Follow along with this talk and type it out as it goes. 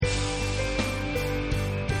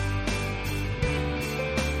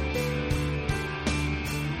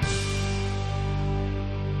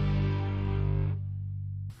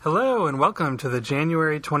Hello and welcome to the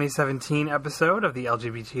January 2017 episode of the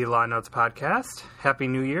LGBT Law Notes podcast. Happy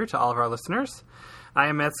New Year to all of our listeners. I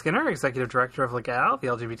am Matt Skinner, Executive Director of Legal, the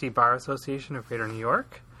LGBT Bar Association of Greater New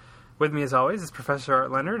York. With me as always is Professor Art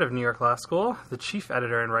Leonard of New York Law School, the Chief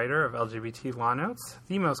Editor and Writer of LGBT Law Notes,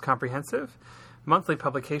 the most comprehensive monthly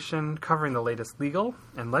publication covering the latest legal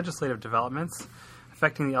and legislative developments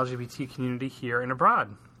affecting the LGBT community here and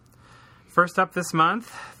abroad. First up this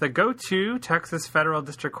month, the go-to Texas federal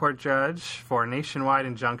district court judge for nationwide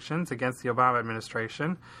injunctions against the Obama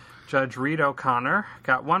administration, Judge Reed O'Connor,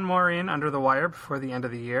 got one more in under the wire before the end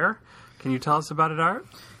of the year. Can you tell us about it, Art?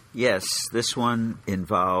 Yes, this one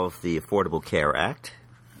involved the Affordable Care Act,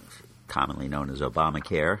 commonly known as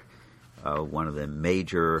Obamacare, one of the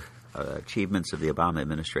major achievements of the Obama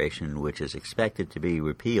administration, which is expected to be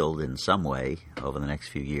repealed in some way over the next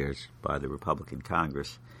few years by the Republican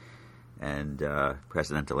Congress. And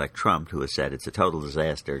President-elect Trump, who has said it's a total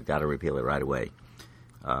disaster, got to repeal it right away.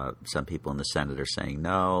 Some people in the Senate are saying,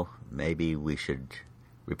 no, maybe we should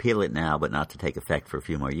repeal it now, but not to take effect for a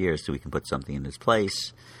few more years so we can put something in its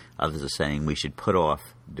place. Others are saying we should put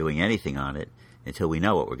off doing anything on it until we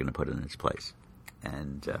know what we're going to put in its place.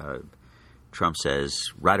 And Trump says,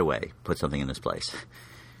 right away, put something in its place.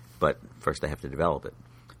 But first they have to develop it.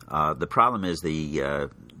 The problem is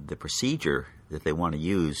the procedure that they want to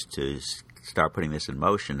use to start putting this in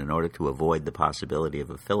motion in order to avoid the possibility of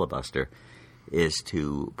a filibuster is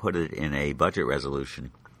to put it in a budget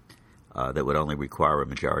resolution that would only require a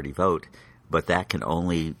majority vote, but that can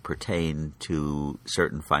only pertain to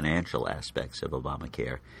certain financial aspects of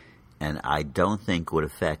Obamacare, and I don't think would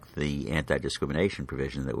affect the anti-discrimination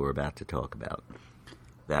provision that we're about to talk about.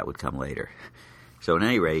 That would come later. So at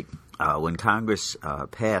any rate, when Congress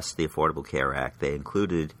passed the Affordable Care Act, they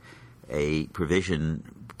included a provision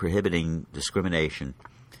prohibiting discrimination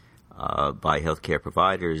by healthcare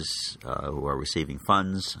providers who are receiving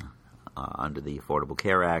funds under the Affordable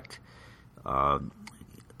Care Act.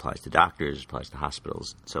 Applies to doctors, applies to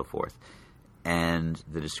hospitals, and so forth. And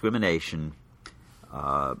the discrimination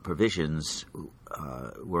provisions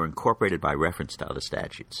were incorporated by reference to other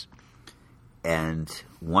statutes. And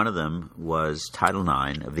one of them was Title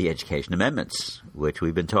IX of the Education Amendments, which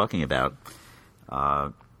we've been talking about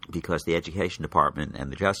because the Education Department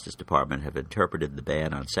and the Justice Department have interpreted the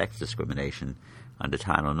ban on sex discrimination under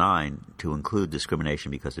Title IX to include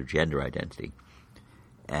discrimination because of gender identity.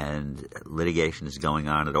 And litigation is going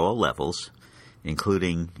on at all levels,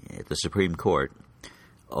 including at the Supreme Court,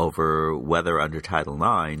 over whether under Title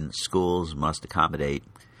IX schools must accommodate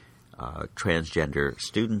transgender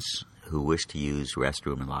students who wish to use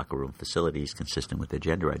restroom and locker room facilities consistent with their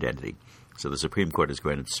gender identity. So the Supreme Court has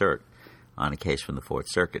granted cert on a case from the Fourth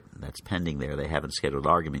Circuit. That's pending there. They haven't scheduled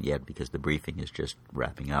argument yet because the briefing is just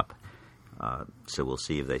wrapping up. So we'll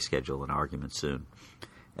see if they schedule an argument soon.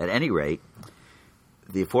 At any rate,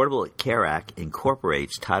 the Affordable Care Act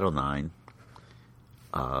incorporates Title IX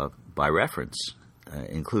by reference,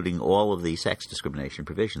 including all of the sex discrimination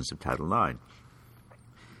provisions of Title IX.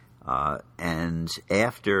 And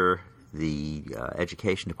after the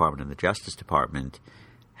Education Department and the Justice Department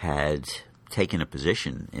had taken a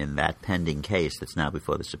position in that pending case that's now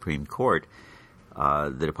before the Supreme Court,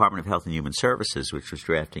 the Department of Health and Human Services, which was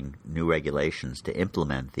drafting new regulations to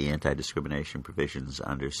implement the anti-discrimination provisions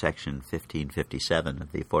under Section 1557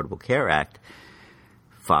 of the Affordable Care Act,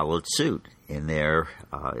 followed suit in their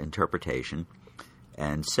interpretation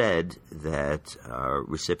and said that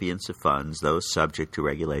recipients of funds, those subject to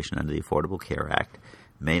regulation under the Affordable Care Act,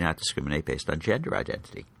 may not discriminate based on gender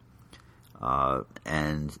identity.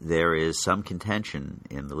 And there is some contention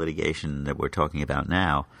in the litigation that we're talking about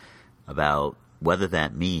now about whether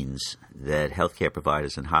that means that healthcare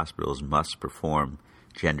providers and hospitals must perform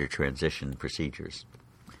gender transition procedures,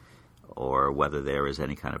 or whether there is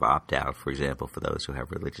any kind of opt-out, for example, for those who have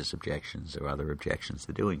religious objections or other objections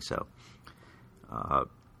to doing so.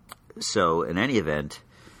 So in any event,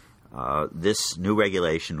 this new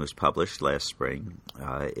regulation was published last spring.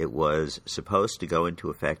 It was supposed to go into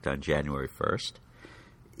effect on January 1st.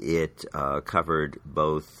 It covered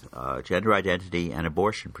both gender identity and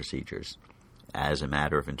abortion procedures as a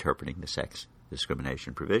matter of interpreting the sex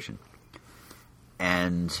discrimination provision.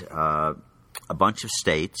 And a bunch of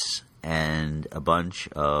states and a bunch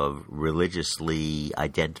of religiously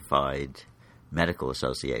identified medical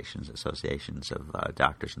associations of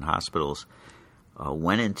doctors and hospitals,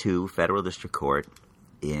 went into federal district court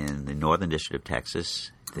in the Northern District of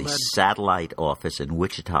Texas, the satellite office in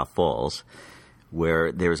Wichita Falls,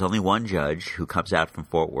 where there is only one judge who comes out from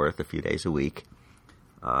Fort Worth a few days a week,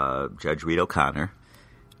 Judge Reed O'Connor,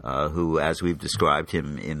 who, as we've described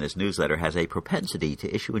him in this newsletter, has a propensity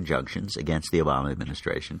to issue injunctions against the Obama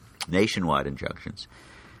administration, nationwide injunctions.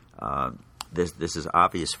 This is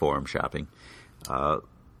obvious forum shopping.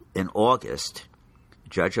 In August,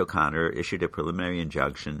 Judge O'Connor issued a preliminary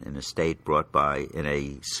injunction in a suit brought by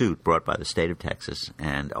the state of Texas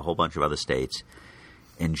and a whole bunch of other states,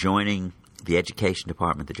 enjoining the Education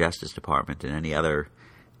Department, the Justice Department, and any other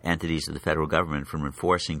entities of the federal government from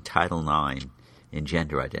enforcing Title IX in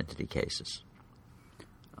gender identity cases,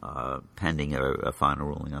 pending a final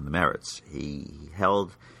ruling on the merits. He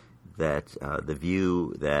held that the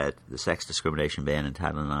view that the sex discrimination ban in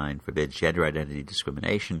Title IX forbids gender identity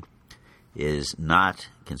discrimination is not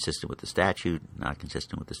consistent with the statute, not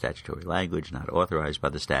consistent with the statutory language, not authorized by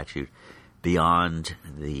the statute, beyond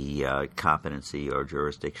the competency or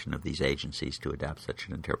jurisdiction of these agencies to adopt such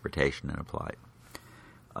an interpretation and apply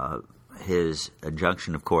it. His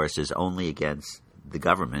injunction, of course, is only against the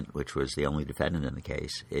government, which was the only defendant in the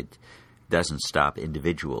case. It doesn't stop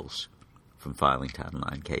individuals from filing Title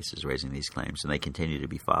IX cases, raising these claims, and they continue to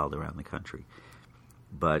be filed around the country.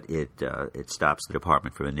 But it stops the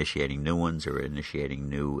department from initiating new ones or initiating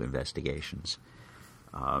new investigations.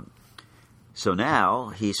 So now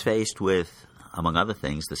he's faced with, among other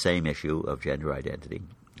things, the same issue of gender identity.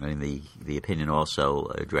 I mean, the opinion also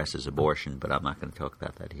addresses abortion, but I'm not going to talk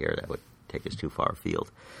about that here. That would take us too far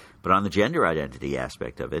afield. But on the gender identity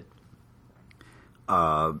aspect of it,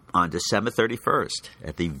 on December 31st,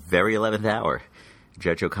 at the very 11th hour,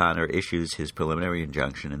 Judge O'Connor issues his preliminary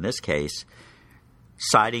injunction, in this case,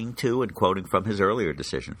 citing to and quoting from his earlier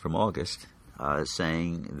decision from August,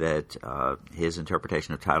 saying that his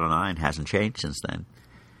interpretation of Title IX hasn't changed since then.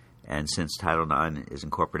 And since Title IX is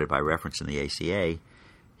incorporated by reference in the ACA,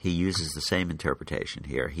 he uses the same interpretation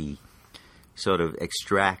here. He sort of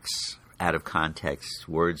extracts out of context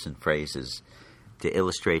words and phrases to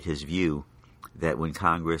illustrate his view that when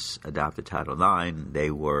Congress adopted Title IX, they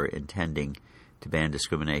were intending to ban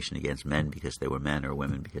discrimination against men because they were men or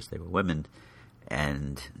women because they were women,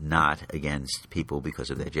 and not against people because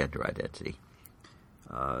of their gender identity.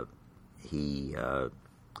 He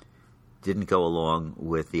didn't go along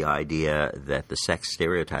with the idea that the sex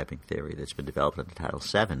stereotyping theory that's been developed under Title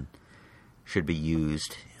VII should be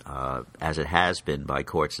used, as it has been by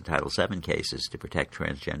courts in Title VII cases, to protect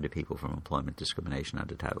transgender people from employment discrimination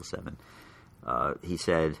under Title VII. He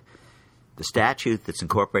said, the statute that's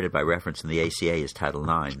incorporated by reference in the ACA is Title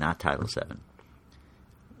IX, not Title VII,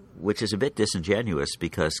 which is a bit disingenuous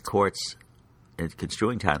because courts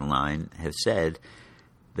construing Title IX have said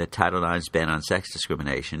that Title IX's ban on sex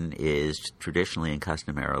discrimination is traditionally and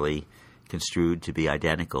customarily construed to be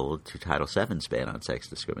identical to Title VII's ban on sex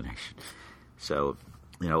discrimination. So,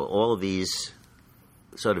 all of these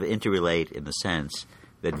sort of interrelate in the sense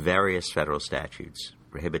that various federal statutes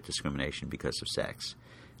prohibit discrimination because of sex.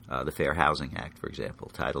 The Fair Housing Act, for example,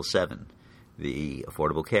 Title VII, the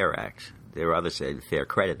Affordable Care Act. There are others, the Fair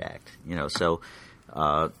Credit Act. So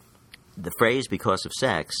the phrase "because of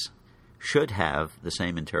sex" should have the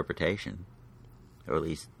same interpretation, or at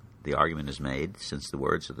least the argument is made, since the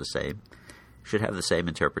words are the same, should have the same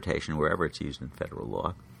interpretation wherever it's used in federal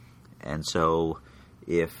law. And so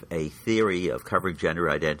if a theory of covering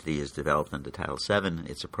gender identity is developed under Title VII,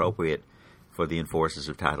 it's appropriate for the enforcers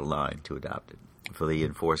of Title IX to adopt it, for the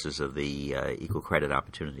enforcers of the Equal Credit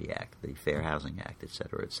Opportunity Act, the Fair Housing Act, et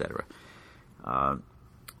cetera, et cetera.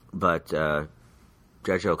 But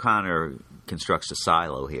Judge O'Connor constructs a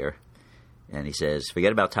silo here, and he says,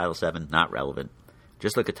 forget about Title VII, not relevant.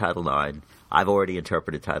 Just look at Title IX. I've already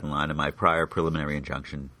interpreted Title IX in my prior preliminary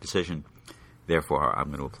injunction decision. Therefore, I'm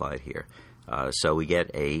going to apply it here. So we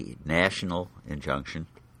get a national injunction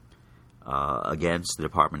against the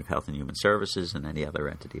Department of Health and Human Services and any other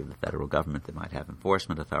entity of the federal government that might have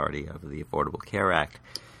enforcement authority over the Affordable Care Act.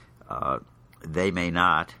 They may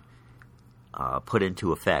not put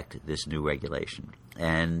into effect this new regulation.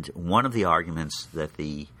 And one of the arguments that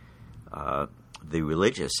the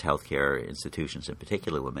religious healthcare institutions in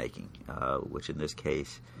particular were making, which in this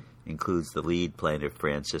case includes the lead plaintiff,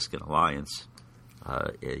 Franciscan Alliance,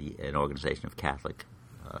 an organization of Catholic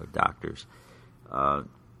doctors,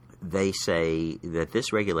 they say that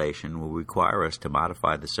this regulation will require us to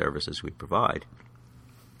modify the services we provide.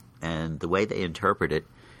 And the way they interpret it,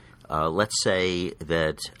 let's say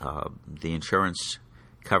that the insurance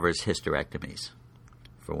covers hysterectomies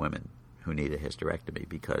for women who need a hysterectomy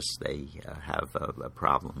because they have a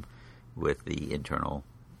problem with the internal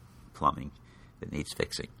plumbing that needs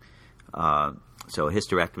fixing. So a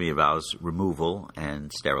hysterectomy involves removal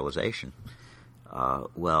and sterilization.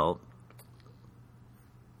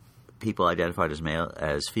 People identified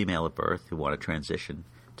as female at birth who want to transition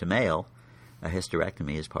to male, a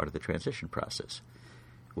hysterectomy is part of the transition process.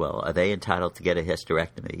 Well, are they entitled to get a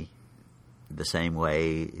hysterectomy the same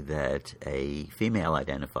way that a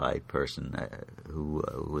female-identified person who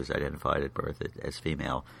was identified at birth as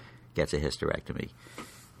female gets a hysterectomy?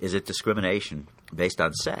 Is it discrimination based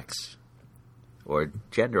on sex or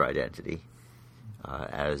gender identity,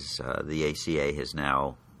 as the ACA has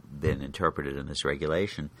now been interpreted in this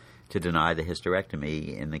regulation, to deny the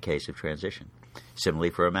hysterectomy in the case of transition? Similarly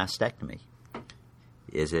for a mastectomy.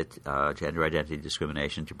 Is it gender identity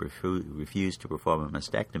discrimination to refuse to perform a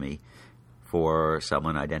mastectomy for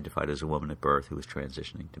someone identified as a woman at birth who is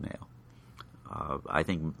transitioning to male? I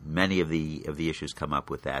think many of the issues come up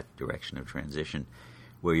with that direction of transition,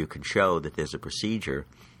 where you can show that there's a procedure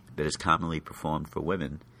that is commonly performed for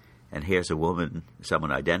women, and here's a woman,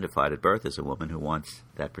 someone identified at birth as a woman, who wants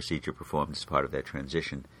that procedure performed as part of their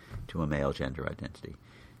transition to a male gender identity.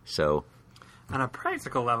 So, on a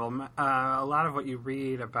practical level, a lot of what you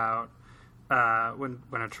read about when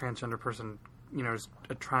a transgender person, is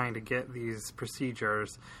trying to get these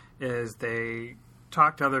procedures, is they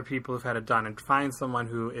talk to other people who've had it done and find someone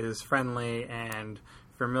who is friendly and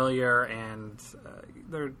familiar, and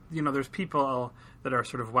there's people that are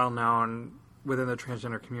sort of well known within the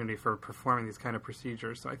transgender community for performing these kind of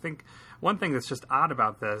procedures. So I think one thing that's just odd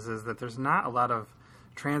about this is that there's not a lot of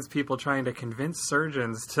trans people trying to convince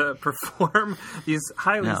surgeons to perform these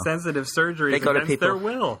highly sensitive surgeries against their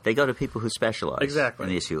will. They go to people who specialize exactly in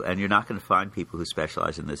the issue, and you're not going to find people who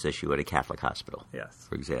specialize in this issue at a Catholic hospital, yes,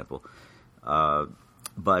 for example.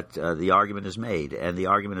 But the argument is made, and the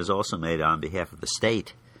argument is also made on behalf of the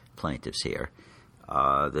state plaintiffs here,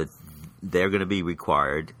 that they're going to be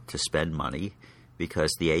required to spend money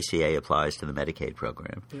because the ACA applies to the Medicaid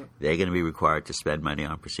program. Yep. They're going to be required to spend money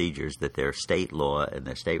on procedures that their state law and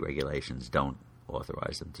their state regulations don't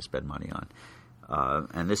authorize them to spend money on.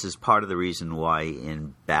 And this is part of the reason why,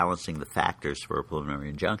 in balancing the factors for a preliminary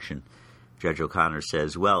injunction, Judge O'Connor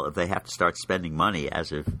says, well, if they have to start spending money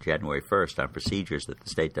as of January 1st on procedures that the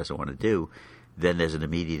state doesn't want to do, then there's an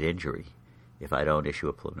immediate injury if I don't issue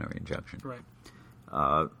a preliminary injunction. Right.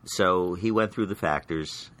 So he went through the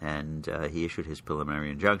factors, and he issued his preliminary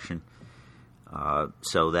injunction.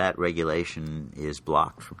 So that regulation is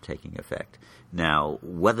blocked from taking effect. Now,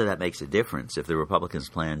 whether that makes a difference, if the Republicans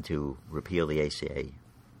plan to repeal the ACA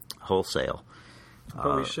wholesale.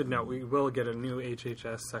 But we should note, we will get a new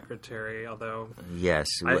HHS secretary, although yes,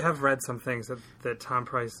 I have read some things that Tom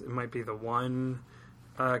Price might be the one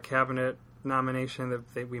cabinet nomination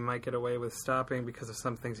that we might get away with stopping because of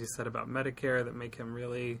some things he said about Medicare that make him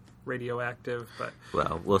really radioactive. But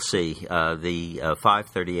well, we'll see. The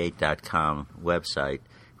 538.com website,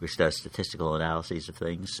 which does statistical analyses of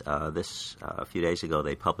things, a few days ago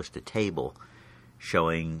they published a table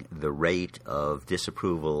showing the rate of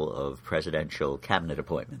disapproval of presidential cabinet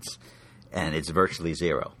appointments, and it's virtually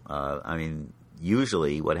zero.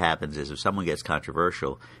 Usually what happens is if someone gets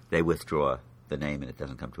controversial, they withdraw the name and it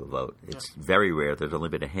doesn't come to a vote. It's very rare. There's only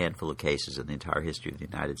been a handful of cases in the entire history of the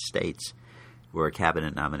United States where a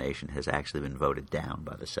cabinet nomination has actually been voted down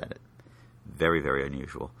by the Senate. Very, very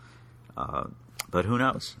unusual. But who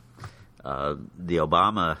knows? The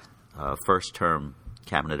Obama first-term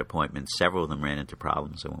cabinet appointments, several of them ran into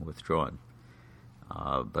problems and were withdrawn.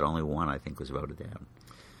 But only one, I think, was voted down.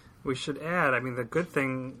 We should add, the good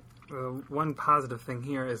thing, one positive thing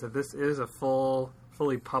here is that this is a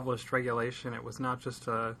fully published regulation. It was not just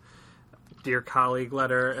a dear colleague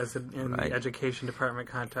letter as in the education department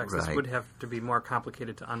context. This would have to be more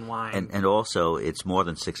complicated to unwind. And also, it's more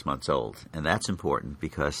than 6 months old. And that's important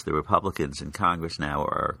because the Republicans in Congress now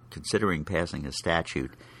are considering passing a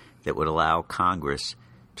statute that would allow Congress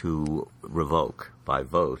to revoke by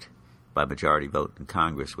majority vote in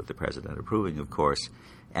Congress, with the president approving, of course,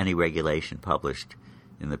 any regulation published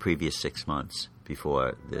in the previous 6 months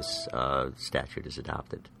before this statute is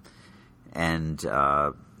adopted. And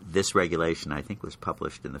this regulation, I think, was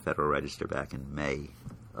published in the Federal Register back in May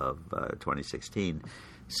of 2016.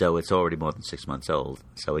 So it's already more than 6 months old.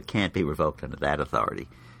 So it can't be revoked under that authority.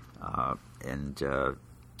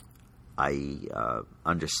 I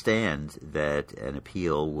understand that an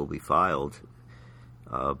appeal will be filed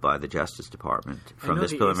by the Justice Department from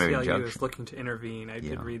this preliminary injunction. I know the ACLU is looking to intervene. I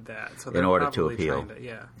did read that. So in order to appeal.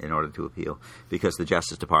 In order to appeal. Because the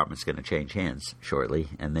Justice Department's going to change hands shortly,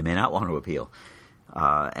 and they may not want to appeal.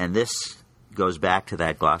 And this goes back to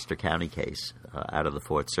that Gloucester County case out of the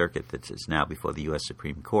Fourth Circuit that is now before the U.S.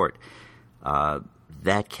 Supreme Court.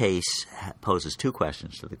 That case poses two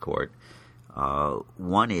questions to the court.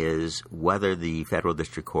 One is whether the Federal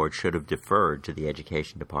District Court should have deferred to the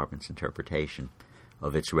Education Department's interpretation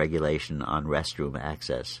of its regulation on restroom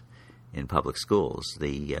access in public schools.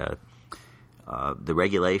 The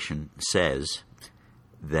regulation says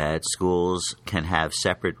that schools can have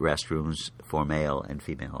separate restrooms for male and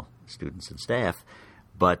female students and staff,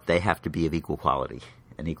 but they have to be of equal quality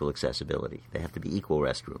and equal accessibility. They have to be equal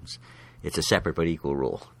restrooms. It's a separate but equal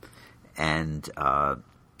rule. And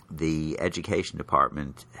the Education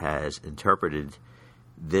Department has interpreted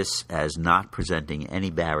this as not presenting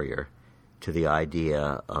any barrier to the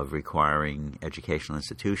idea of requiring educational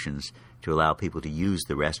institutions to allow people to use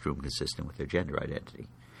the restroom consistent with their gender identity.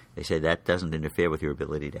 They say that doesn't interfere with your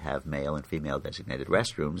ability to have male and female designated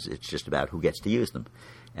restrooms. It's just about who gets to use them.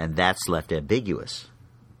 And that's left ambiguous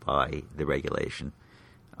by the regulation,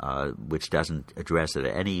 which doesn't address it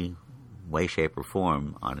in any way, shape, or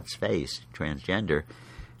form on its face, transgender,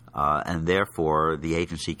 and therefore the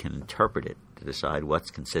agency can interpret it to decide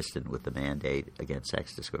what's consistent with the mandate against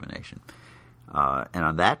sex discrimination. And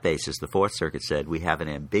on that basis, the Fourth Circuit said we have an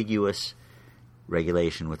ambiguous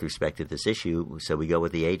regulation with respect to this issue, so we go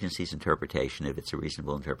with the agency's interpretation if it's a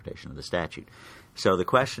reasonable interpretation of the statute. So the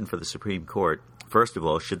question for the Supreme Court, first of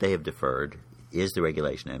all, should they have deferred? Is the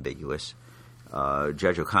regulation ambiguous?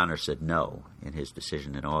 Judge O'Connor said no in his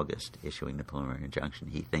decision in August, issuing the preliminary injunction.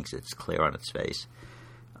 He thinks it's clear on its face.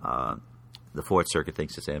 The Fourth Circuit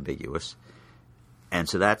thinks it's ambiguous. And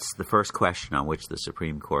so that's the first question on which the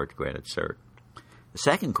Supreme Court granted cert. The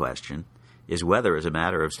second question is whether, as a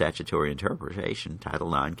matter of statutory interpretation,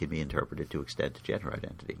 Title IX can be interpreted to extend to gender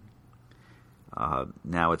identity.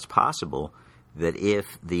 Now, it's possible that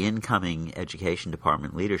if the incoming Education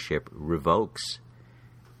Department leadership revokes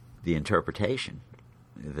the interpretation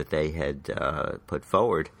that they had put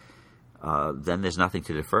forward, then there's nothing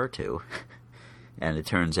to defer to. And it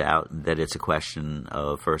turns out that it's a question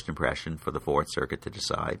of first impression for the Fourth Circuit to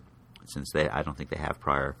decide, since I don't think they have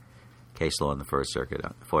prior case law in the Fourth Circuit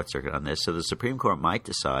on this. So the Supreme Court might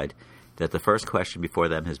decide that the first question before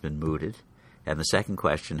them has been mooted, and the second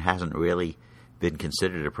question hasn't really been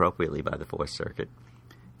considered appropriately by the Fourth Circuit,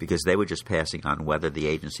 because they were just passing on whether the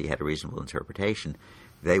agency had a reasonable interpretation.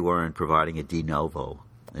 They weren't providing a de novo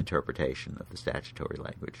interpretation of the statutory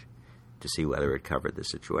language to see whether it covered the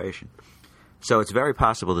situation. So it's very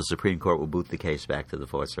possible the Supreme Court will boot the case back to the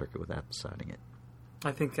Fourth Circuit without deciding it.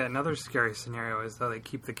 I think another scary scenario is, though, they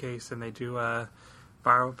keep the case and they do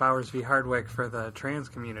Bowers v. Hardwick for the trans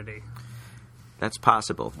community. That's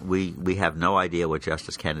possible. We have no idea what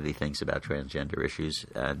Justice Kennedy thinks about transgender issues,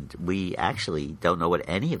 and we actually don't know what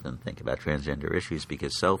any of them think about transgender issues,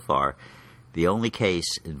 because so far the only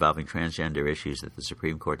case involving transgender issues that the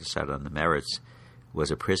Supreme Court decided on the merits was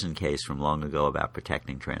a prison case from long ago about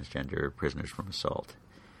protecting transgender prisoners from assault.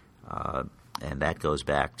 And that goes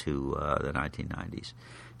back to the 1990s.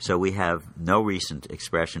 So we have no recent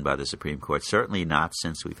expression by the Supreme Court, certainly not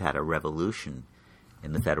since we've had a revolution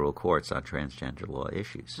in the federal courts on transgender law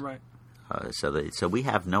issues. Right. So we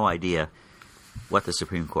have no idea what the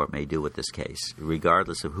Supreme Court may do with this case,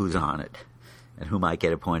 regardless of who's on it and who might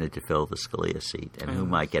get appointed to fill the Scalia seat and who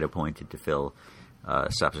might get appointed to fill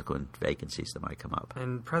subsequent vacancies that might come up.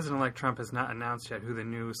 And President-elect Trump has not announced yet who the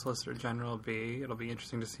new Solicitor General will be. It'll be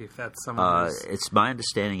interesting to see if that's someone who's... It's my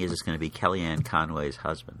understanding is it's going to be Kellyanne Conway's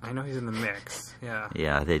husband. I know he's in the mix, yeah.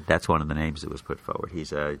 Yeah, that's one of the names that was put forward.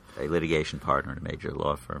 He's a litigation partner in a major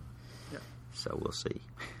law firm. Yeah. So we'll see.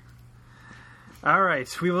 All right,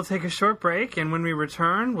 we will take a short break, and when we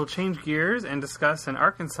return, we'll change gears and discuss an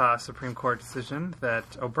Arkansas Supreme Court decision that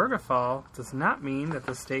Obergefell does not mean that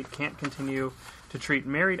the state can't continue to treat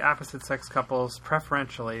married opposite-sex couples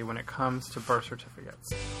preferentially when it comes to birth certificates.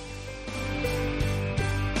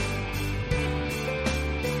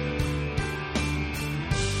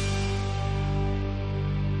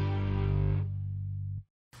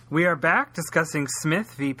 We are back discussing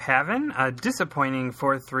Smith v. Pavin, a disappointing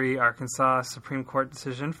 4-3 Arkansas Supreme Court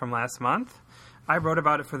decision from last month. I wrote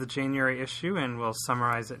about it for the January issue, and we'll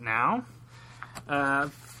summarize it now.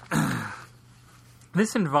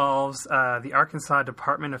 This involves the Arkansas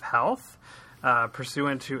Department of Health,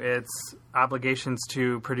 pursuant to its obligations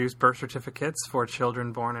to produce birth certificates for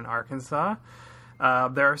children born in Arkansas.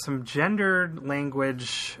 There are some gendered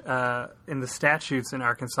language in the statutes in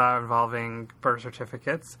Arkansas involving birth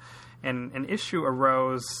certificates, and an issue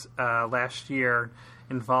arose last year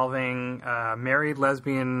involving married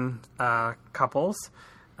lesbian couples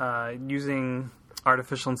using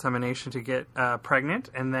artificial insemination to get pregnant,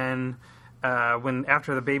 and then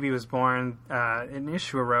after the baby was born, an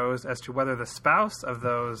issue arose as to whether the spouse of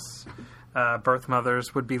those birth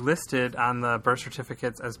mothers would be listed on the birth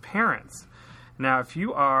certificates as parents. Now, if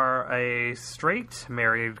you are a straight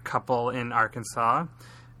married couple in Arkansas,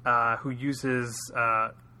 who uses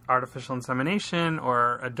artificial insemination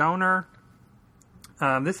or a donor,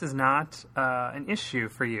 this is not an issue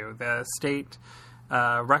for you. The state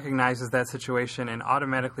recognizes that situation and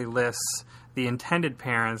automatically lists the intended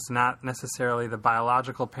parents, not necessarily the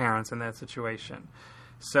biological parents in that situation.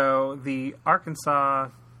 So the Arkansas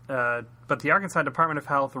Department of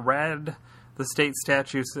Health read the state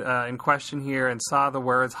statutes in question here and saw the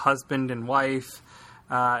words husband and wife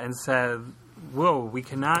and said, whoa, we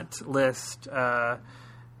cannot list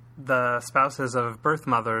the spouses of birth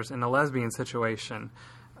mothers in a lesbian situation.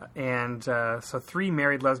 And so 3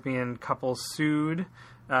 married lesbian couples sued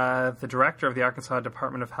the director of the Arkansas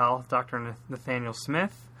Department of Health, Dr. Nathaniel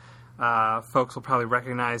Smith. Folks will probably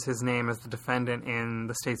recognize his name as the defendant in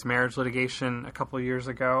the state's marriage litigation a couple of years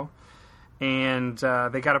ago. And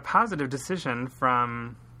they got a positive decision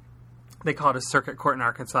from, they call it a circuit court in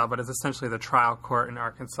Arkansas, but it's essentially the trial court in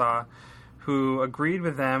Arkansas, who agreed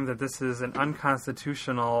with them that this is an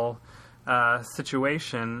unconstitutional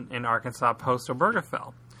situation in Arkansas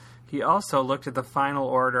post-Obergefell. He also looked at the final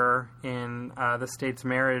order in the state's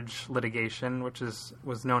marriage litigation, which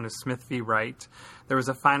was known as Smith v. Wright. There was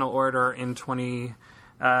a final order in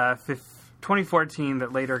 2014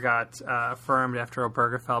 that later got affirmed after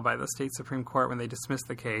Obergefell by the state Supreme Court when they dismissed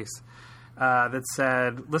the case, that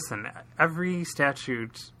said, listen, every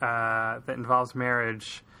statute that involves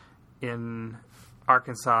marriage in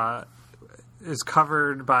Arkansas is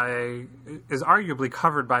arguably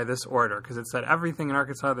covered by this order, because it said everything in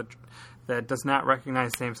Arkansas that does not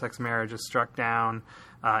recognize same-sex marriage is struck down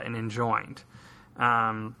and enjoined.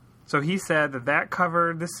 So he said that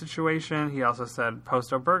covered this situation. He also said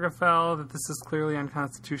post-Obergefell that this is clearly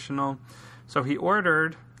unconstitutional. So he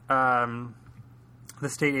ordered the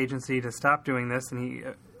state agency to stop doing this, and he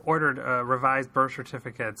ordered revised birth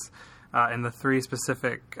certificates in the 3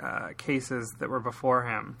 specific cases that were before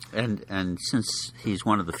him. And since he's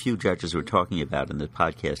one of the few judges we're talking about in this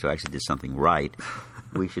podcast who actually did something right,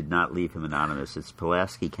 we should not leave him anonymous. It's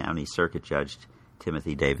Pulaski County Circuit Judge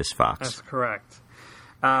Timothy Davis Fox. That's correct.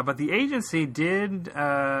 But the agency didn't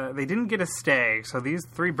get a stay, so these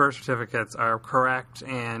 3 birth certificates are correct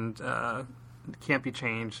and can't be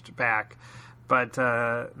changed back. But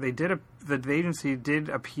the agency did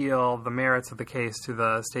appeal the merits of the case to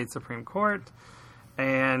the state Supreme Court.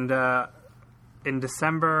 And in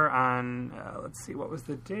December on, let's see, what was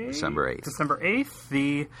the date? December 8th. December 8th,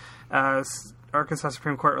 the Arkansas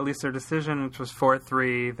Supreme Court released their decision, which was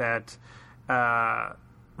 4-3, that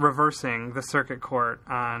reversing the circuit court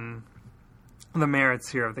on the merits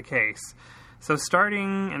here of the case. So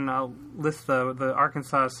starting, and I'll list the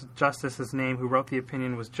Arkansas justice's name who wrote the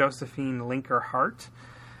opinion, was Josephine Linker Hart.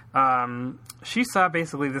 She saw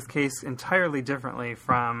basically this case entirely differently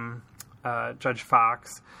from Judge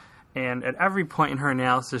Fox, and at every point in her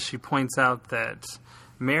analysis she points out that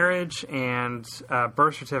marriage and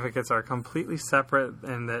birth certificates are completely separate,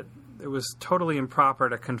 and that it was totally improper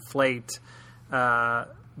to conflate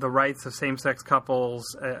the rights of same-sex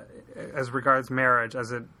couples as regards marriage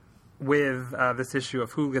with this issue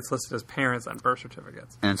of who gets listed as parents on birth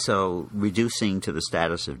certificates. And so, reducing to the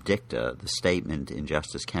status of dicta the statement in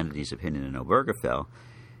Justice Kennedy's opinion in Obergefell,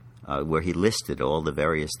 where he listed all the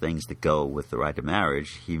various things that go with the right of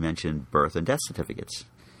marriage, he mentioned birth and death certificates,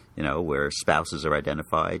 where spouses are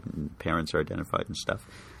identified and parents are identified and stuff.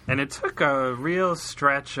 And it took a real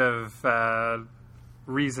stretch of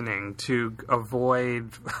reasoning to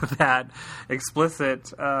avoid that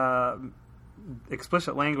explicit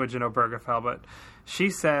language in Obergefell, but she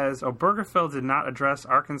says Obergefell did not address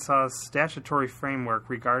Arkansas's statutory framework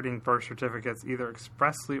regarding birth certificates either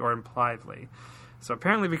expressly or impliedly. So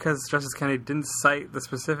apparently because Justice Kennedy didn't cite the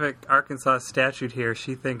specific Arkansas statute here,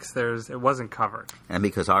 she thinks it wasn't covered. And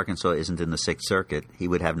because Arkansas isn't in the Sixth Circuit, he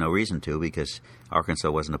would have no reason to, because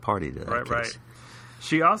Arkansas wasn't a party to that case. Right.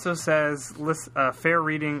 She also says a fair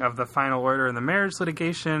reading of the final order in the marriage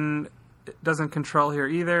litigation doesn't control here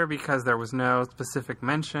either, because there was no specific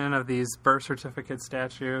mention of these birth certificate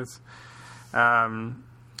statutes.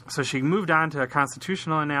 So she moved on to a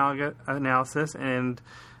constitutional analysis, and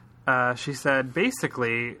she said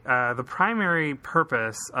basically the primary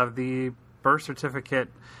purpose of the birth certificate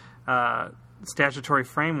statutory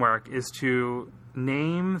framework is to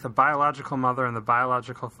name the biological mother and the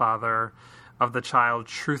biological father of the child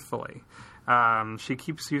truthfully. She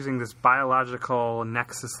keeps using this biological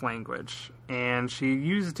nexus language, and she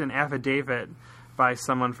used an affidavit by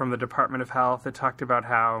someone from the Department of Health that talked about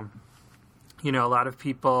how, a lot of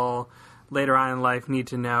people later on in life need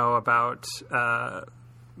to know about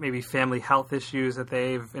maybe family health issues that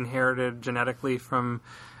they've inherited genetically from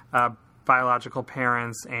biological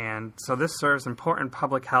parents, and so this serves important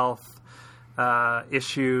public health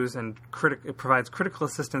issues, and it provides critical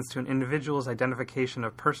assistance to an individual's identification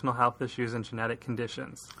of personal health issues and genetic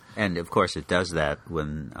conditions. And, of course, it does that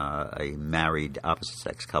when a married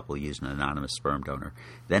opposite-sex couple use an anonymous sperm donor.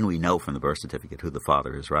 Then we know from the birth certificate who the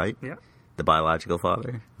father is, right? Yeah. The biological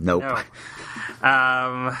father? Nope.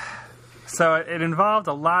 No. So it involved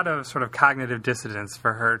a lot of sort of cognitive dissonance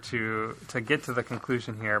for her to get to the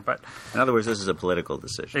conclusion here. But in other words, this is a political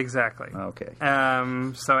decision. Exactly. Okay.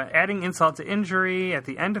 So adding insult to injury, at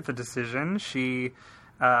the end of the decision, she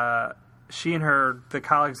and the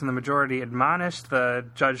colleagues in the majority admonished the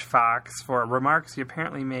Judge Fox for remarks he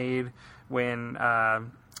apparently made when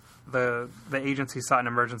the agency sought an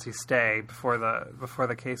emergency stay before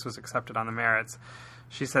the case was accepted on the merits.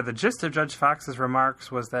 She said the gist of Judge Fox's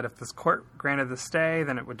remarks was that if this court granted the stay,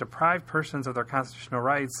 then it would deprive persons of their constitutional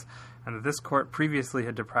rights, and that this court previously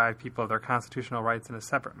had deprived people of their constitutional rights in a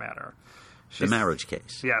separate matter. The marriage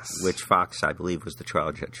case. Yes. Which Fox, I believe, was the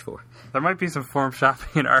trial judge for. There might be some forum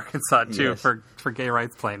shopping in Arkansas, too, yes. for gay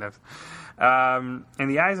rights plaintiffs. In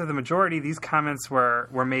the eyes of the majority, these comments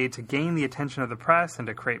were made to gain the attention of the press and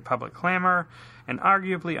to create public clamor, and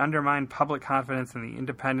arguably undermine public confidence in the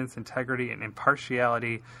independence, integrity, and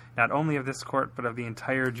impartiality not only of this court, but of the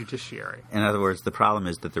entire judiciary. In other words, the problem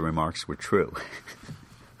is that the remarks were true.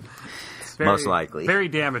 Most likely. Very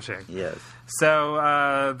damaging. Yes.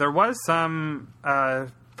 So there was some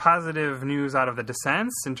positive news out of the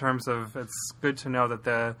dissents in terms of it's good to know that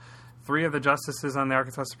the 3 of the justices on the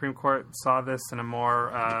Arkansas Supreme Court saw this in a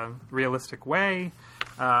more realistic way.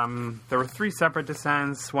 There were 3 separate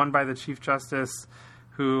dissents, one by the Chief Justice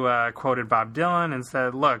who quoted Bob Dylan and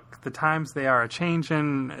said, look, the times they are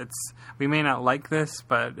a-changin'. We may not like this,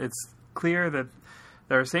 but it's clear that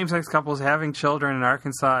there are same-sex couples having children in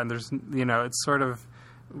Arkansas, and it's sort of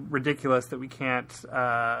ridiculous that we can't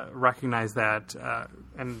recognize that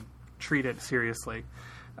and treat it seriously.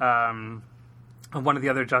 One of the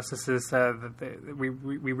other justices said that we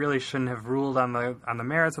really shouldn't have ruled on the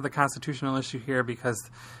merits of the constitutional issue here because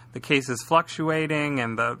the case is fluctuating,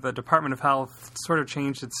 and the Department of Health sort of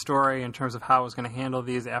changed its story in terms of how it was going to handle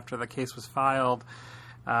these after the case was filed.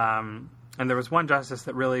 And there was one justice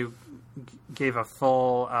that really gave a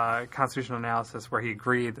full constitutional analysis where he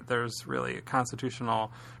agreed that there's really a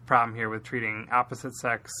constitutional problem here with treating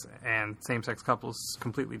opposite-sex and same-sex couples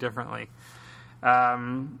completely differently.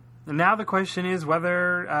 And now the question is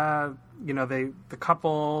whether the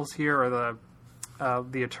couples here or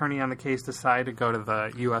the attorney on the case decide to go to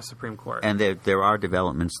the U.S. Supreme Court. And there are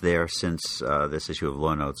developments there since this issue of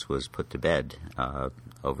Law Notes was put to bed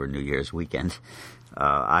over New Year's weekend.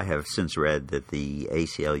 I have since read that the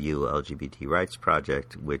ACLU LGBT Rights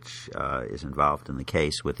Project, which is involved in the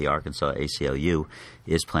case with the Arkansas ACLU,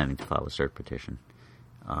 is planning to file a cert petition.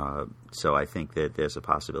 So I think that there's a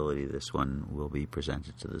possibility this one will be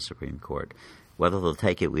presented to the Supreme Court. Whether they'll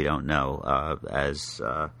take it, we don't know. As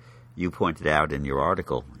you pointed out in your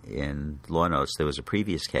article in Law Notes, there was a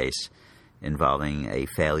previous case involving a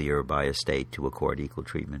failure by a state to accord equal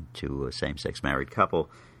treatment to a same-sex married couple.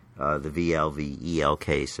 The VL v. EL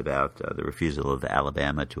case about the refusal of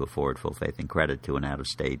Alabama to afford full faith and credit to an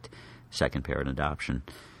out-of-state second-parent adoption.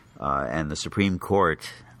 And the Supreme Court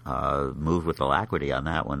moved with alacrity on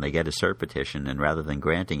that one. They get a cert petition, and rather than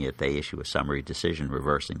granting it, they issue a summary decision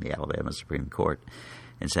reversing the Alabama Supreme Court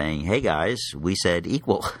and saying, hey, guys, we said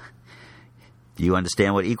equal. Do you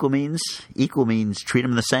understand what equal means? Equal means treat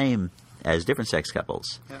them the same as different-sex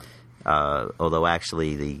couples. Yeah. Although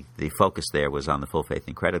actually the focus there was on the full faith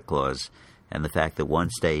and credit clause and the fact that one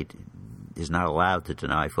state is not allowed to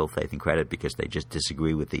deny full faith and credit because they just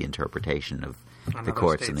disagree with the interpretation of the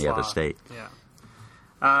courts in the other state.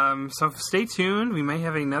 Yeah. So stay tuned. We may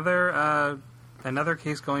have another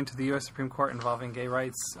case going to the U.S. Supreme Court involving gay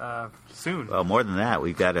rights soon. Well, more than that,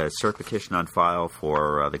 we've got a cert petition on file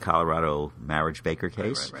for the Colorado Marriage Baker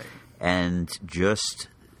case. Right. And just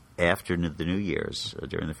after the New Year's,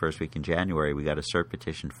 during the first week in January, we got a cert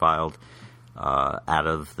petition filed out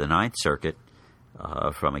of the Ninth Circuit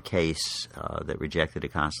from a case that rejected a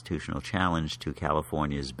constitutional challenge to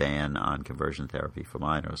California's ban on conversion therapy for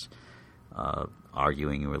minors,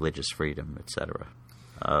 arguing religious freedom, etc.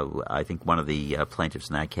 I think one of the plaintiffs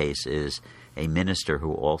in that case is a minister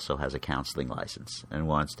who also has a counseling license and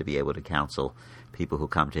wants to be able to counsel people who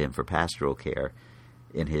come to him for pastoral care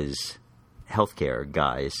in his healthcare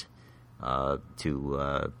guise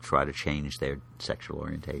to try to change their sexual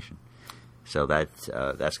orientation. So that's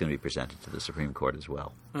going to be presented to the Supreme Court as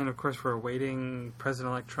well. And, of course, we're awaiting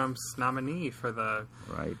President-elect Trump's nominee for the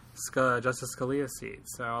right. Justice Scalia seat.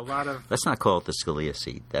 So a lot of... Let's not call it the Scalia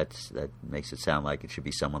seat. That makes it sound like it should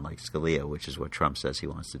be someone like Scalia, which is what Trump says he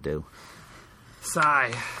wants to do.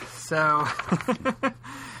 Sigh. So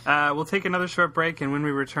we'll take another short break, and when we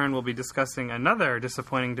return, we'll be discussing another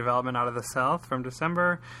disappointing development out of the South from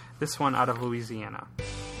December, this one out of Louisiana.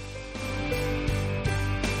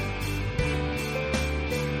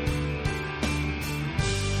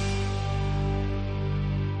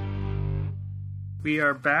 We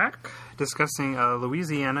are back discussing a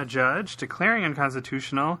Louisiana judge declaring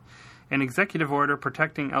unconstitutional an executive order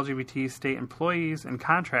protecting LGBT state employees and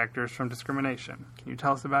contractors from discrimination. Can you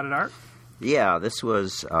tell us about it, Art? Yeah, this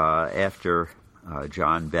was after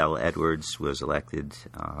John Bel Edwards was elected,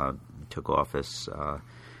 took office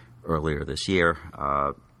earlier this year.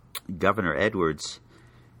 Governor Edwards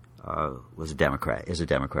is a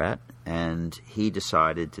Democrat, and he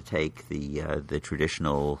decided to take the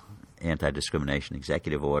traditional anti-discrimination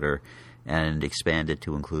executive order and expand it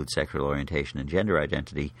to include sexual orientation and gender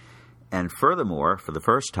identity, and furthermore, for the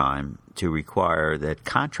first time, to require that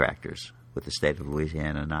contractors with the state of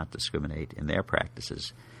Louisiana not discriminate in their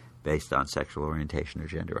practices based on sexual orientation or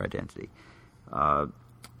gender identity.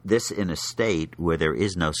 This in a state where there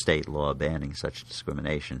is no state law banning such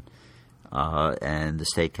discrimination, and the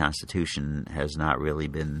state constitution has not really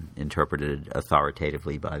been interpreted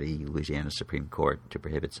authoritatively by the Louisiana Supreme Court to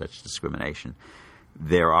prohibit such discrimination.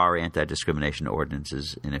 There are anti-discrimination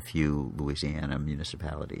ordinances in a few Louisiana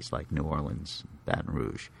municipalities like New Orleans, Baton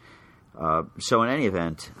Rouge. So in any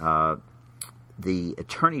event, the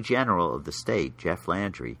Attorney General of the state, Jeff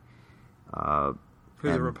Landry,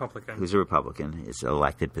 who's a Republican. It's an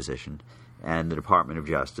elected position, and the Department of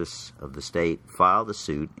Justice of the state filed a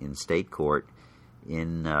suit in state court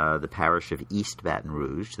in the parish of East Baton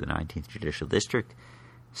Rouge, the 19th Judicial District,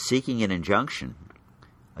 seeking an injunction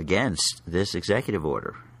against this executive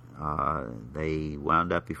order. They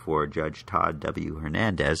wound up before Judge Todd W.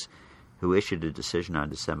 Hernandez, who issued a decision on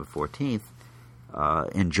December 14th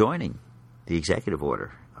enjoining the executive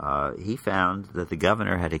order. He found that the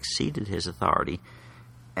governor had exceeded his authority,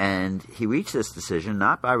 and he reached this decision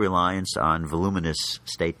not by reliance on voluminous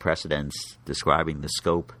state precedents describing the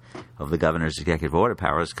scope of the governor's executive order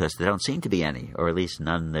powers, because there don't seem to be any, or at least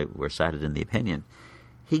none that were cited in the opinion.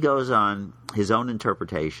 He goes on his own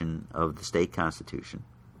interpretation of the state constitution.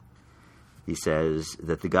 He says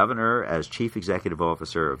that the governor, as chief executive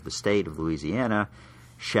officer of the state of Louisiana,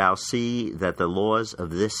 shall see that the laws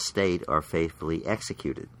of this state are faithfully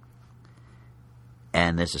executed.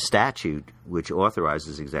 And there's a statute which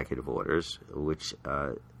authorizes executive orders, which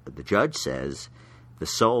the judge says the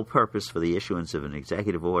sole purpose for the issuance of an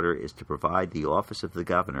executive order is to provide the office of the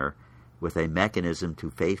governor with a mechanism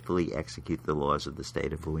to faithfully execute the laws of the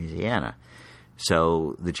state of Louisiana.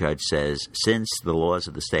 So the judge says, since the laws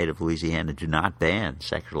of the state of Louisiana do not ban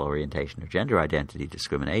sexual orientation or gender identity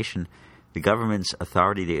discrimination, the government's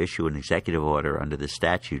authority to issue an executive order under this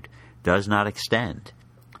statute does not extend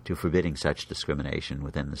to forbidding such discrimination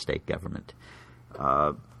within the state government.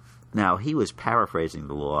 Now, he was paraphrasing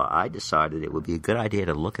the law. I decided it would be a good idea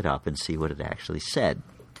to look it up and see what it actually said.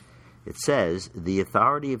 It says, the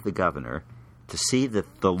authority of the governor to see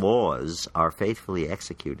that the laws are faithfully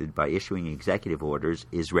executed by issuing executive orders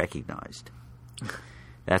is recognized.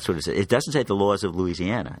 That's what it says. It doesn't say the laws of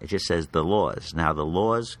Louisiana. It just says the laws. Now, the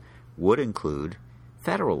laws would include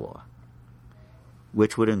federal law,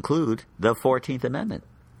 which would include the 14th Amendment.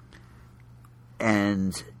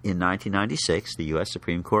 And in 1996, the U.S.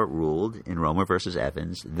 Supreme Court ruled in Romer v.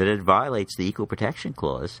 Evans that it violates the Equal Protection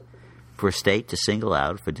Clause for a state to single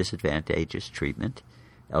out for disadvantageous treatment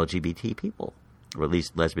LGBT people, or at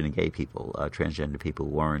least lesbian and gay people. Transgender people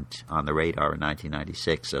weren't on the radar in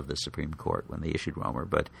 1996 of the Supreme Court when they issued Romer,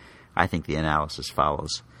 but I think the analysis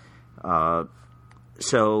follows.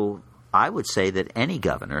 So I would say that any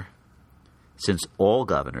governor, since all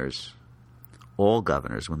governors,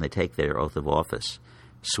 when they take their oath of office,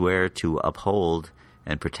 swear to uphold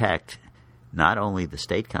and protect not only the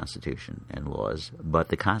state constitution and laws, but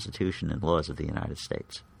the Constitution and laws of the United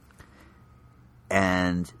States.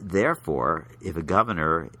 And therefore, if a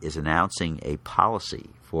governor is announcing a policy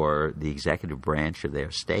for the executive branch of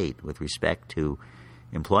their state with respect to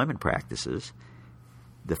employment practices,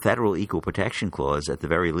 the federal Equal Protection Clause, at the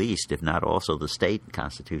very least, if not also the state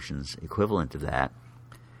constitution's equivalent of that,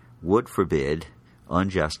 would forbid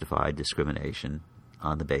unjustified discrimination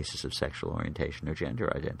on the basis of sexual orientation or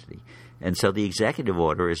gender identity. And so the executive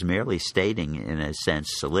order is merely stating, in a sense,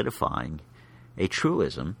 solidifying a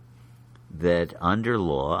truism that under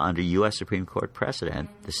law, under U.S. Supreme Court precedent,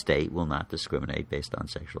 the state will not discriminate based on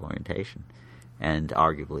sexual orientation and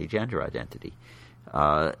arguably gender identity.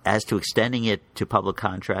 As to extending it to public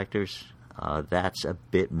contractors, that's a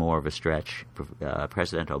bit more of a stretch.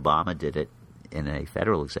 President Obama did it in a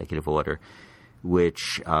federal executive order,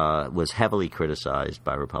 which was heavily criticized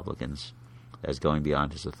by Republicans as going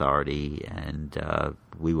beyond his authority, and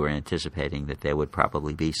we were anticipating that there would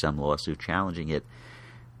probably be some lawsuit challenging it.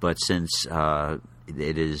 But since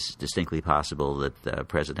it is distinctly possible that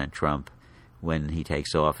President Trump, when he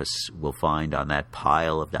takes office, will find on that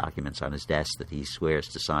pile of documents on his desk that he swears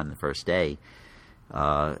to sign the first day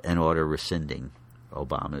an order rescinding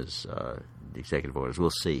Obama's executive orders. We'll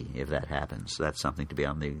see if that happens. That's something to be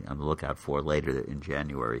on the lookout for later in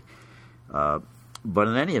January. But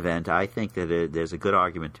in any event, I think that there's a good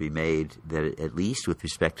argument to be made that at least with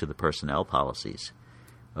respect to the personnel policies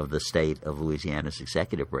of the state of Louisiana's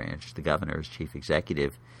executive branch, the governor as chief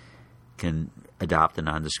executive can adopt a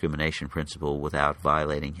non-discrimination principle without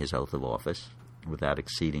violating his oath of office, without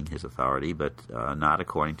exceeding his authority, but not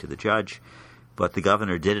according to the judge. But the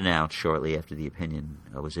governor did announce shortly after the opinion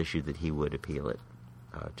was issued that he would appeal it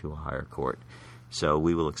to a higher court. So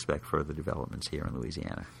we will expect further developments here in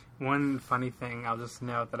Louisiana. One funny thing I'll just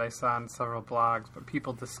note that I saw on several blogs, but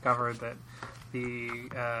people discovered that the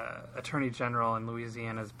Attorney General in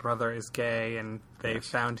Louisiana's brother is gay, and they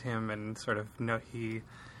found him and sort of he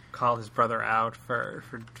called his brother out for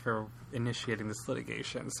initiating this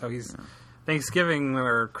litigation. So he's Thanksgiving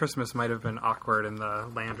or Christmas might have been awkward in the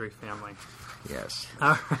Landry family. Yes.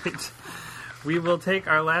 All right. We will take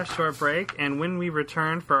our last short break, and when we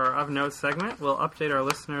return for our Of Note segment, we'll update our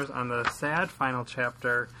listeners on the sad final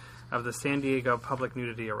chapter of the San Diego public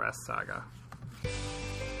nudity arrest saga.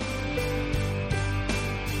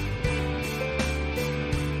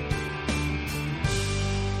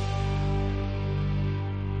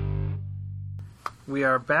 We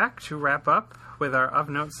are back to wrap up with our Of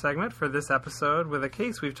Note segment for this episode with a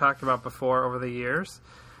case we've talked about before over the years.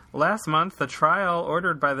 Last month, the trial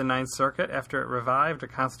ordered by the Ninth Circuit after it revived a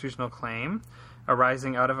constitutional claim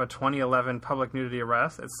arising out of a 2011 public nudity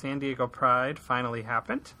arrest at San Diego Pride finally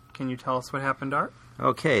happened. Can you tell us what happened, Art?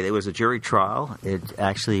 Okay, there was a jury trial. It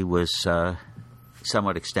actually was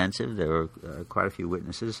somewhat extensive. There were quite a few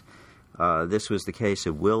witnesses. This was the case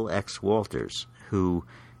of Will X. Walters, who,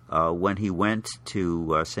 when he went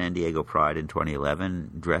to San Diego Pride in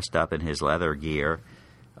 2011, dressed up in his leather gear,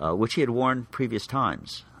 which he had worn previous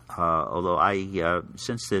times. Although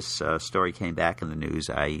since this story came back in the news,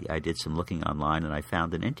 I did some looking online, and I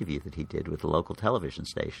found an interview that he did with a local television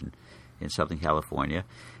station in Southern California.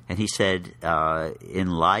 And he said,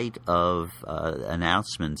 in light of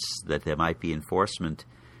announcements that there might be enforcement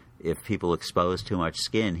if people expose too much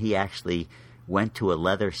skin, he actually went to a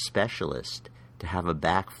leather specialist to have a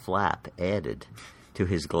back flap added to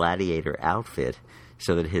his gladiator outfit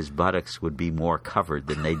so that his buttocks would be more covered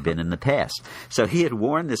than they'd been in the past. So he had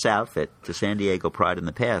worn this outfit to San Diego Pride in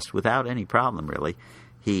the past without any problem, really.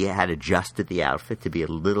 He had adjusted the outfit to be a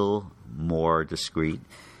little more discreet.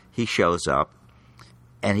 He shows up,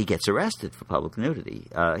 and he gets arrested for public nudity.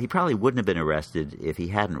 He probably wouldn't have been arrested if he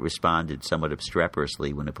hadn't responded somewhat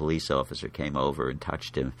obstreperously when a police officer came over and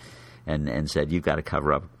touched him and said, "You've got to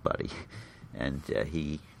cover up, buddy." And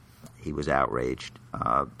he was outraged.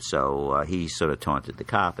 So he sort of taunted the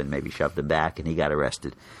cop and maybe shoved him back, and he got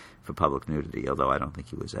arrested for public nudity, although I don't think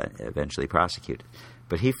he was eventually prosecuted.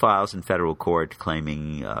 But he files in federal court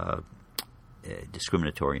claiming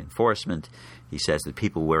discriminatory enforcement. He says that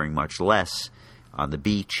people wearing much less on the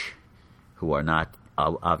beach who are not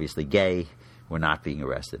obviously gay were not being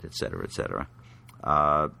arrested, et cetera, et cetera.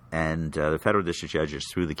 And the federal district judges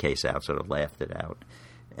threw the case out, sort of laughed it out.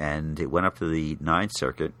 And it went up to the Ninth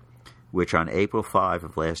Circuit, which on April 5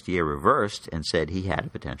 of last year reversed and said he had a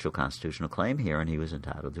potential constitutional claim here and he was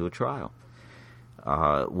entitled to a trial.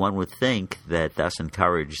 One would think that thus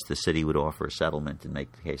encouraged the city would offer a settlement and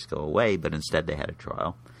make the case go away, but instead they had a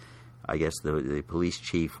trial. I guess the police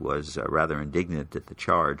chief was rather indignant at the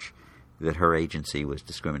charge that her agency was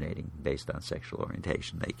discriminating based on sexual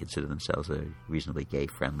orientation. They consider themselves a reasonably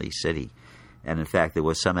gay-friendly city. And in fact, there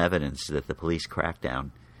was some evidence that the police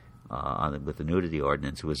crackdown with the nudity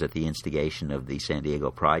ordinance was at the instigation of the San Diego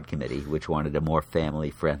Pride Committee, which wanted a more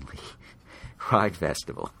family-friendly Pride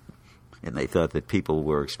festival. And they thought that people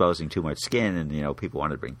were exposing too much skin and, people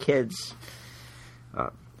wanted to bring kids.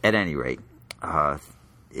 At any rate,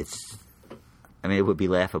 it would be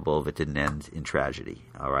laughable if it didn't end in tragedy.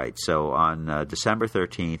 All right, so on December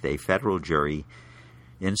 13th, a federal jury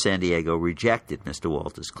in San Diego rejected Mr.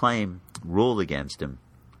 Walters' claim, ruled against him,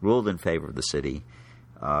 ruled in favor of the city,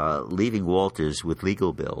 leaving Walters with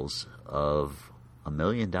legal bills of $1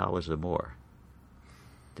 million or more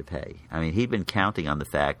to pay. I mean, he'd been counting on the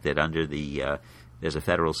fact that under there's a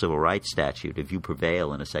federal civil rights statute. If you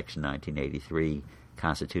prevail in a Section 1983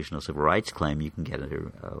 constitutional civil rights claim, you can get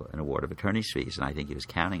an award of attorney's fees, and I think he was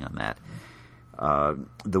counting on that.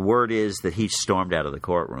 The word is that he stormed out of the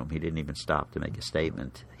courtroom. He didn't even stop to make a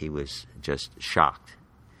statement. He was just shocked,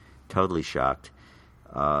 totally shocked,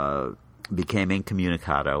 became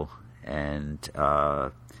incommunicado, and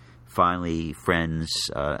finally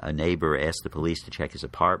a neighbor asked the police to check his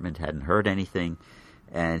apartment, hadn't heard anything,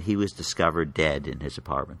 and he was discovered dead in his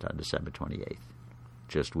apartment on December 28th,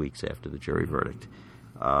 just weeks after the jury verdict.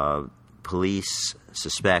 Police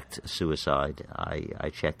suspect suicide.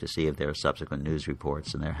 I checked to see if there are subsequent news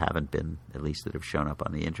reports, and there haven't been, at least that have shown up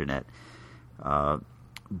on the internet.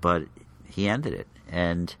 But he ended it,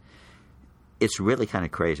 and it's really kind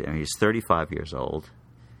of crazy. I mean, he's 35 years old,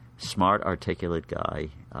 smart, articulate guy.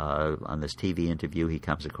 On this TV interview, he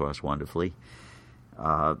comes across wonderfully.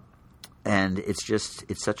 And it's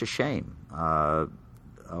such a shame.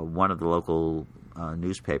 One of the local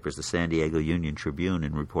newspapers, the San Diego Union Tribune,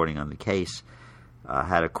 in reporting on the case,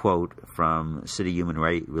 had a quote from City Human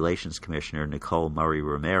Relations Commissioner Nicole Murray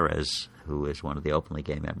Ramirez, who is one of the openly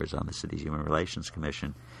gay members on the city's Human Relations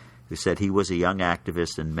Commission, who said he was a young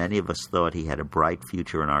activist and many of us thought he had a bright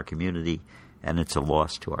future in our community, and it's a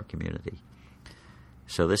loss to our community.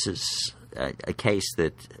 So this is a case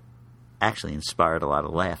that actually inspired a lot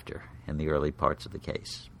of laughter in the early parts of the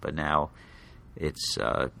case, but now it's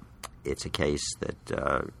a case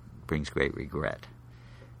that brings great regret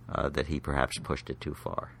that he perhaps pushed it too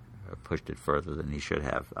far, pushed it further than he should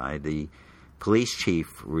have. The police chief,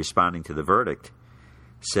 responding to the verdict,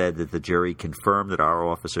 said that the jury confirmed that our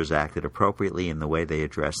officers acted appropriately in the way they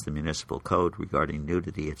addressed the municipal code regarding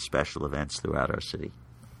nudity at special events throughout our city.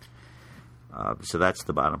 So that's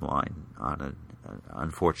the bottom line on an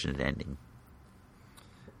unfortunate ending.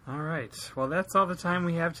 All right. Well, that's all the time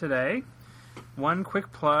we have today. One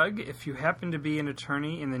quick plug: if you happen to be an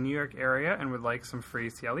attorney in the New York area and would like some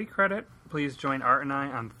free CLE credit, please join Art and I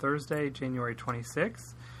on Thursday, January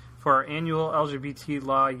 26th, for our annual LGBT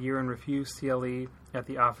Law Year in Review CLE at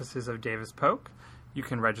the offices of Davis Polk. You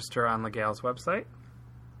can register on Legal's website.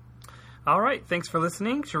 All right, thanks for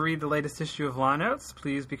listening. To read the latest issue of Law Notes,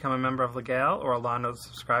 please become a member of Legal or a Law Notes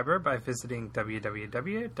subscriber by visiting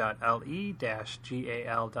www.le-gal.org.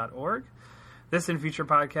 This and future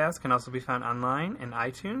podcasts can also be found online in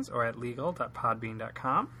iTunes or at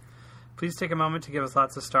legal.podbean.com. Please take a moment to give us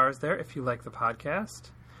lots of stars there if you like the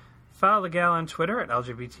podcast. Follow Legal on Twitter at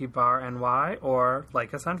LGBTBarNY or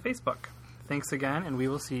like us on Facebook. Thanks again, and we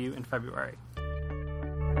will see you in February.